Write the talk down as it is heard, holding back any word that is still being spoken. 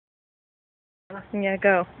Yeah,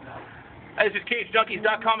 go. This is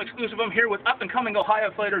CageJunkies.com exclusive. I'm here with up-and-coming Ohio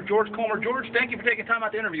fighter George Comer. George, thank you for taking time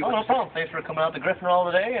out to interview Oh, us. no problem. Thanks for coming out to Griffin all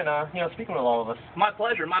today and speaking with all of us. My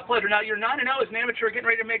pleasure, my pleasure. Now, you're 9-0 as an amateur, getting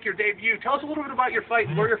ready to make your debut. Tell us a little bit about your fight,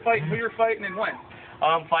 where you're fighting, who you're fighting, and when.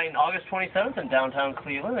 I'm fighting August 27th in downtown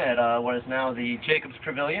Cleveland at what is now the Jacobs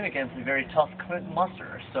Pavilion against the very tough Clint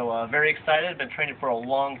Musser. So very excited. Been training for a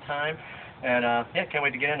long time, and yeah, can't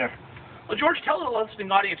wait to get in there. Well, George, tell the listening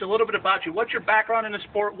audience a little bit about you. What's your background in the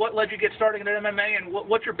sport? What led you to get started in MMA? And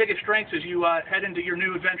what's your biggest strengths as you head into your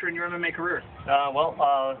new adventure in your MMA career?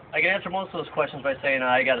 I can answer most of those questions by saying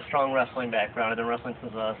I got a strong wrestling background. I've been wrestling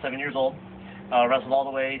since 7 years old. Wrestled all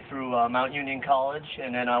the way through Mount Union College.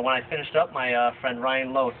 And then when I finished up, my friend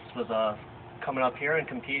Ryan Lose was coming up here and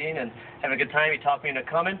competing and having a good time. He talked me into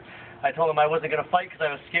coming. I told him I wasn't going to fight because I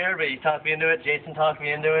was scared, but he talked me into it. Jason talked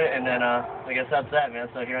me into it, and then I guess that's that, man.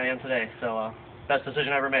 So here I am today. So best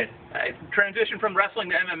decision I ever made. Transition from wrestling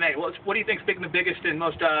to MMA. What do you think's been the biggest and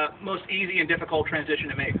most easy and difficult transition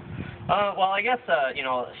to make? Well, I guess,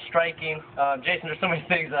 striking. Jason, there's so many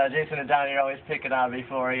things Jason and Donnie are always picking on me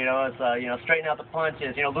for, it's, straightening out the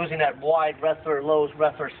punches, losing that wide low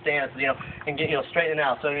wrestler stance, and get, straightening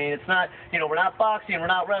out. So, I mean, it's not, we're not boxing,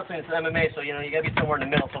 we're not wrestling, it's MMA, so, you got to be somewhere in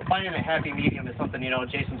the middle. So finding a happy medium is something,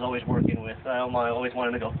 Jason's always working with. I always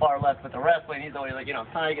wanted to go far left with the wrestling. He's always like,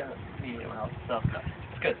 I got medium out, so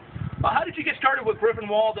it's good. How did you get started with Griffin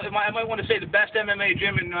Wall? I might want to say the best MMA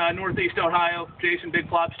gym in Northeast Ohio. Jason, big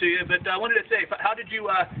props to you. But I wanted to say, how did you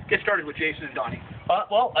get started with Jason and Donnie?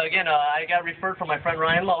 Well, again, I got referred from my friend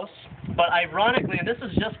Ryan Lose. But ironically, and this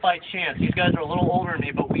is just by chance, these guys are a little older than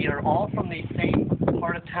me, but we are all from the same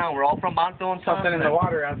part of town. We're all from Montville and Something in the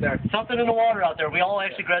water out there. Something in the water out there. We all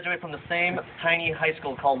actually graduate from the same tiny high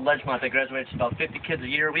school called Ledgemont. That graduates about 50 kids a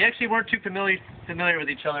year. We actually weren't too familiar with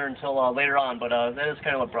each other until later on, but that is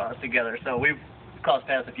kind of what brought us together. So we've crossed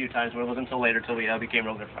paths a few times, but it wasn't until later till we became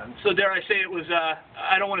real good friends. So dare I say it was,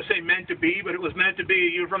 I don't want to say meant to be, but it was meant to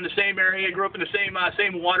be. You were from the same area, grew up in the same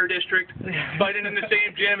water district, fighting in the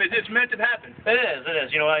same gym. It's meant to happen. It is.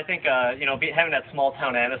 I think, having that small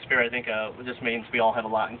town atmosphere, I think just means we all have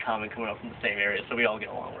a lot in common coming up from the same area, so we all get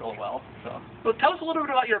along real well. So. Well, tell us a little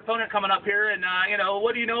bit about your opponent coming up here, and,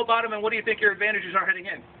 what do you know about him, and what do you think your advantages are heading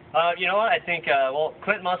in? You know what? I think,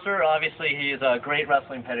 Clint Musser, obviously, he is a great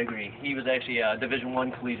wrestling pedigree. He was actually a Division I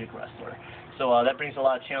collegiate wrestler. So that brings a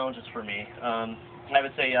lot of challenges for me. I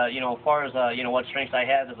would say, as far as, what strengths I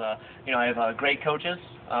have is, I have great coaches.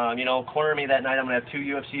 Corner me that night, I'm going to have 2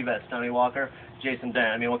 UFC vets, Donnie Walker, Jason Dent.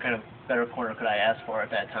 I mean, what kind of better corner could I ask for at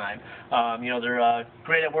that time? They're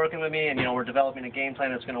great at working with me, and, we're developing a game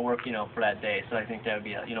plan that's going to work, for that day. So I think that would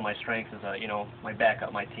be, my strength is, my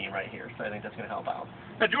backup, my team right here. So I think that's going to help out.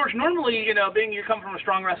 Now, George, normally, being you come from a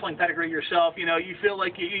strong wrestling pedigree yourself, you feel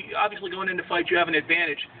like you obviously going into fights you have an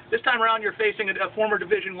advantage. This time around, you're facing a former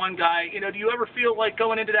Division I guy. Do you ever feel like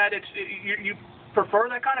going into that, you prefer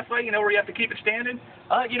that kind of fight, where you have to keep it standing?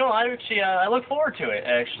 I look forward to it,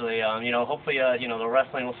 actually. Hopefully, the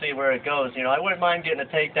wrestling, we'll see where it goes. I wouldn't mind getting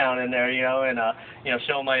a takedown in there, and,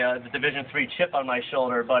 show my the Division III chip on my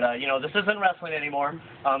shoulder. But, this isn't wrestling anymore.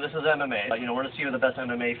 This is MMA. We're going to see who the best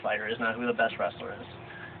MMA fighter is, not who the best wrestler is.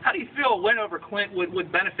 How do you feel a win over Clint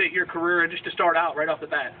would benefit your career just to start out right off the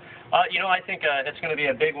bat? I think it's going to be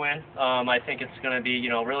a big win. I think it's going to be,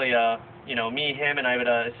 really, me, him, and I would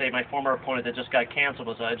say my former opponent that just got canceled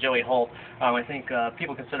was Joey Holt. I think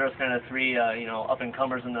people consider us kind of 3,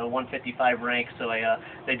 up-and-comers in the 155 rank, so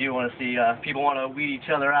they do want to see, people want to weed each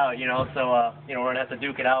other out, so, we're going to have to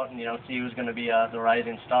duke it out and, see who's going to be the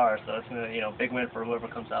rising star. So it's going to, big win for whoever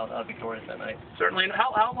comes out victorious that night. Certainly. And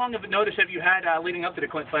how long of a notice have you had leading up to the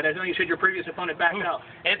Clint fight? I know you said your previous opponent backed out.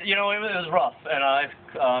 It was rough,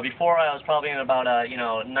 and before I was probably in about a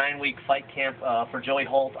 9-week fight camp for Joey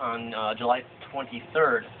Holt on July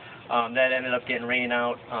 23rd. That ended up getting rained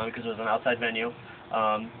out because it was an outside venue.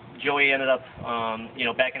 Joey ended up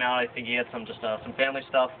backing out. I think he had some family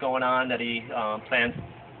stuff going on that he planned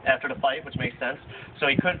after the fight, which makes sense. So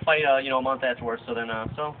he couldn't fight a month afterwards. So then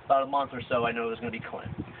so about a month or so, I knew it was going to be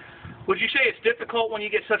Clint. Would you say it's difficult when you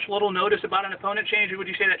get such little notice about an opponent change, or would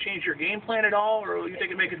you say that changed your game plan at all, or you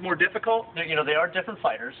think it makes it more difficult? They are different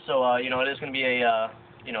fighters, so it is going to be a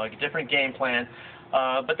different game plan.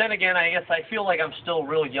 But then again, I guess I feel like I'm still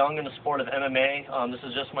real young in the sport of MMA. This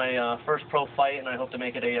is just my first pro fight, and I hope to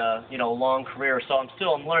make it a long career. So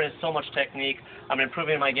I'm learning so much technique. I'm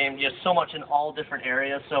improving my game so much in all different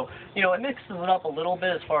areas. So it mixes it up a little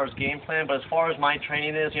bit as far as game plan. But as far as my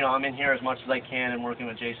training is, I'm in here as much as I can and working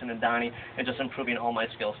with Jason and Donnie and just improving all my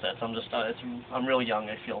skill sets. I'm real young.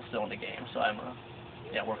 I feel still in the game. So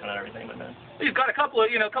yeah, working on everything, my man. You've got a couple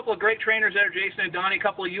of great trainers there, Jason and Donnie, a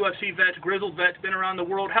couple of UFC vets, grizzled vets, been around the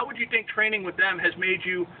world. How would you think training with them has made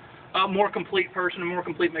you a more complete person, a more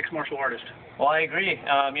complete mixed martial artist? Well, I agree.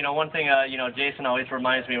 One thing, Jason always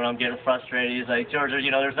reminds me when I'm getting frustrated. He's like, George,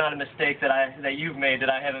 there's not a mistake that you've made that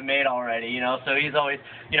I haven't made already. So he's always,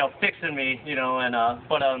 fixing me.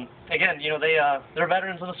 But again, they're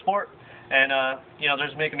veterans of the sport, and they're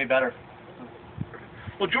just making me better.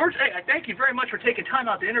 Well, George, hey, I thank you very much for taking time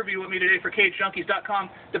out to interview with me today for CageJunkies.com.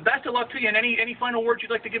 The best of luck to you, and any final words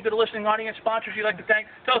you'd like to give to the listening audience, sponsors you'd like to thank.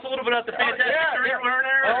 Tell us a little bit about the fantastic career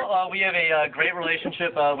learner. Well, we have a great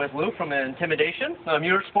relationship with Luke from Intimidation.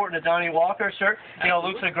 You're sporting a Donnie Walker shirt.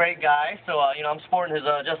 Luke's a great guy, so I'm sporting his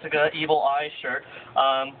Jessica Evil Eye shirt.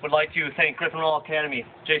 Would like to thank Griffin Roll Academy,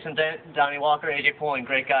 Jason Dent, Donnie Walker, AJ Pulling,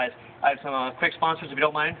 great guys. I have some quick sponsors, if you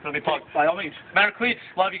don't mind. Let me plug. By all means. Matter Cleats,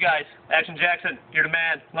 love you guys. Action Jackson, you're the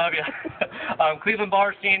man. Love you. Cleveland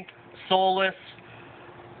Barstein, Soulless.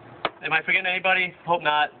 Am I forgetting anybody? Hope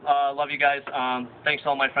not. Love you guys. Thanks to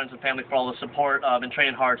all my friends and family for all the support. I've been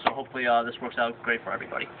training hard, so hopefully this works out great for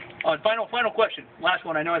everybody. Final question. Last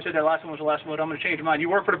one. I know I said that last one was the last one, but I'm going to change my mind. You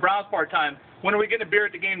work for the Browns part-time. When are we getting a beer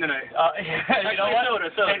at the game tonight? You know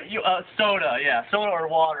what? Soda or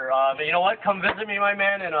water. But you know what? Come visit me, my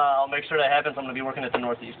man, and I'll make sure that happens. I'm going to be working at the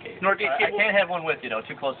Northeast Gate. Northeast Gate. I can't have one with you, though.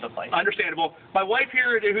 Too close to the fight. Understandable. My wife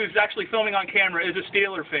here, who's actually filming on camera, is a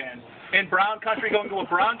Steeler fan. In Brown country, going to a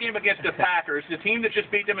Brown game against the Packers, the team that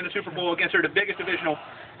just beat them in the Super Bowl against the biggest divisional.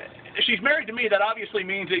 She's married to me. That obviously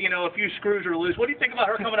means that, a few screws are loose. What do you think about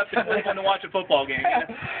her coming up to Cleveland to watch a football game?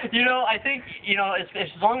 I think, as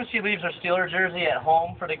long as she leaves her Steeler jersey at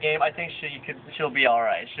home for the game, I think she'll be all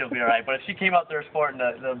right. She'll be all right. But if she came out there sporting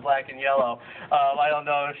the black and yellow, I don't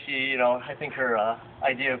know if she, I think her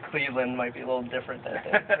idea of Cleveland might be a little different than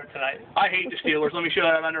her tonight. I hate the Steelers. Let me show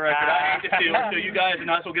that on the record. I hate the Steelers. So you guys and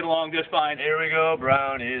us will get along just fine. Here we go,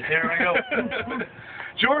 Brownies. Here we go.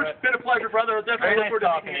 George, it's been a pleasure, brother. Definitely look forward to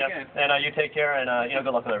talking to you again. And you take care, and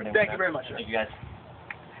good luck with everything. Thank you very much. Thank you, guys.